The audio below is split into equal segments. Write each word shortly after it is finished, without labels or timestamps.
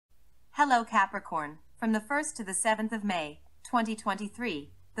Hello Capricorn, from the 1st to the 7th of May,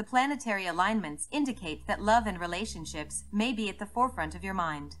 2023, the planetary alignments indicate that love and relationships may be at the forefront of your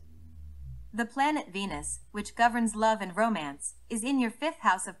mind. The planet Venus, which governs love and romance, is in your 5th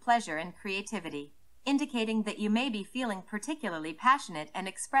house of pleasure and creativity, indicating that you may be feeling particularly passionate and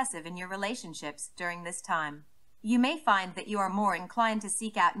expressive in your relationships during this time. You may find that you are more inclined to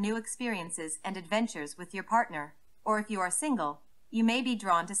seek out new experiences and adventures with your partner, or if you are single, you may be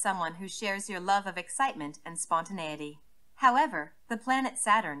drawn to someone who shares your love of excitement and spontaneity. However, the planet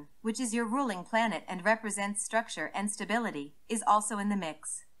Saturn, which is your ruling planet and represents structure and stability, is also in the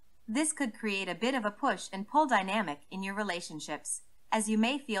mix. This could create a bit of a push and pull dynamic in your relationships, as you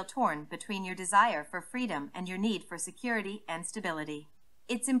may feel torn between your desire for freedom and your need for security and stability.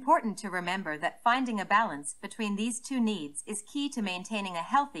 It's important to remember that finding a balance between these two needs is key to maintaining a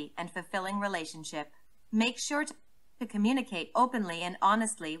healthy and fulfilling relationship. Make sure to communicate openly and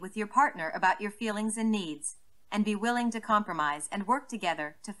honestly with your partner about your feelings and needs, and be willing to compromise and work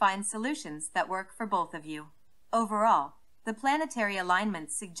together to find solutions that work for both of you. Overall, the planetary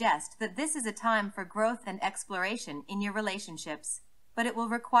alignments suggest that this is a time for growth and exploration in your relationships, but it will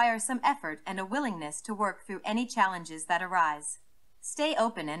require some effort and a willingness to work through any challenges that arise. Stay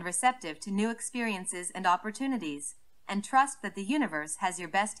open and receptive to new experiences and opportunities, and trust that the universe has your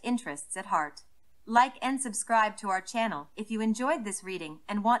best interests at heart. Like and subscribe to our channel if you enjoyed this reading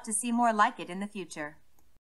and want to see more like it in the future.